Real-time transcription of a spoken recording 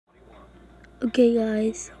Okay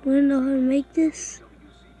guys, wanna know how to make this?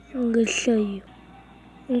 I'm gonna show you.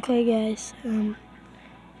 Okay guys,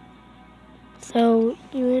 so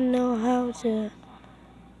you wanna know how to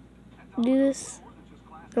do this?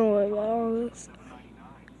 Don't worry about all this.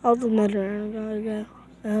 All the mother I'm gonna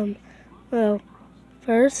go. Well,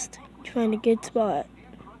 first you find a good spot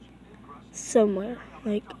somewhere,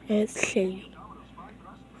 like it's shady.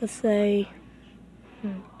 Let's say,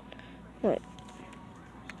 what?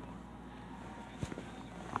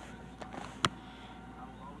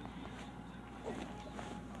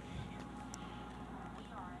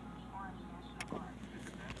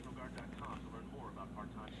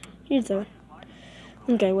 Here's one.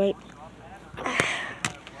 Okay, wait.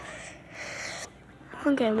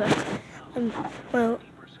 Okay, well,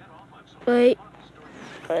 wait.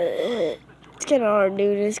 It's kind of hard to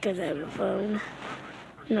do this because I have a phone,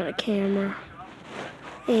 not a camera.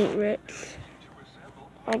 Ain't rich.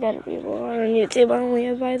 I gotta be more on YouTube. I only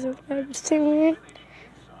have 5 subscribers to me.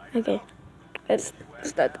 Okay, that's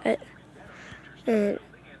not that. And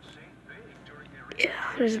yeah,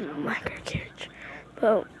 there's a micro carriage.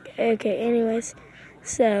 But okay, anyways,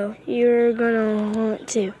 so you're gonna want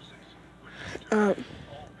to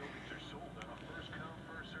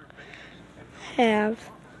have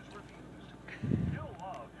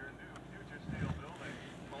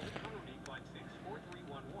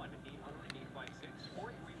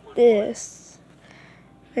this.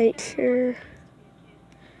 Make sure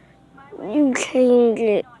you change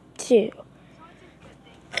it to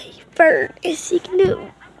a furnace. You can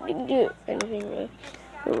do anything really.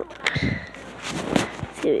 It's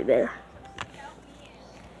gonna be better.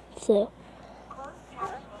 So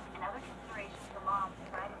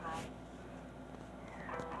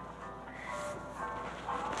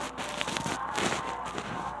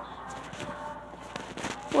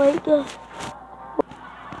wait,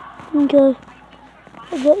 okay,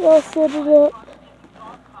 I bet y'all set it up.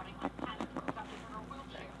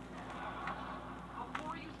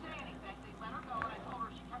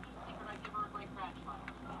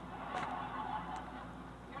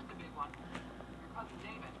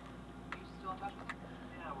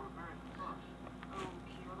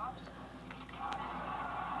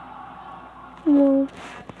 No.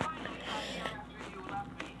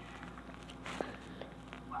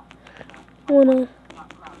 Wanna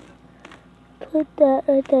put that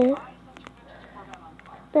right there.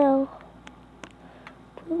 Now,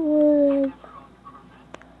 put one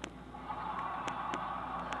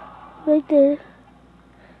right there.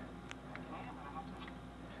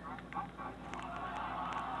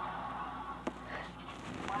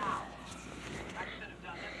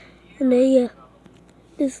 And then yeah,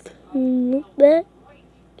 just look back.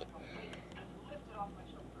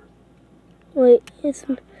 Wait, it's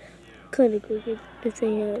kind of crooked. This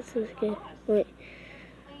ain't how it's supposed to go.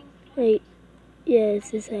 Wait, yeah,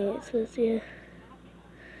 this is how it's supposed to go.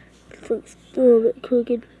 It looks a little bit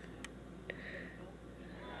crooked.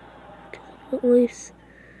 At least,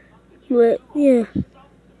 but yeah.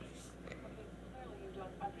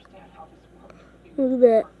 Look at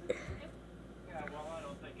that.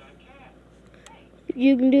 If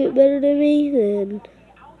you can do it better than me, then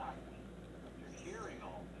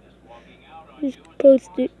just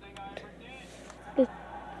post it. Just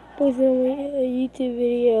post it on a YouTube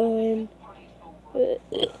video and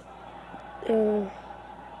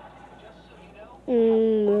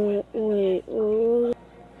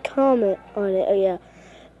comment on it. Oh yeah,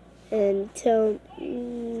 and tell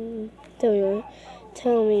me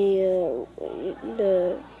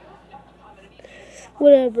the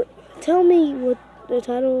whatever. Tell me what the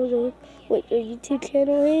title of what your YouTube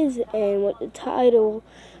channel is and what the title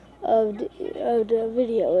of the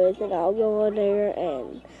video is, and I'll go on there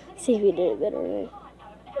and see if you did it better than me.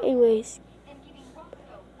 Anyways,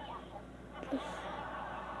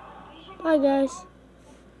 bye guys.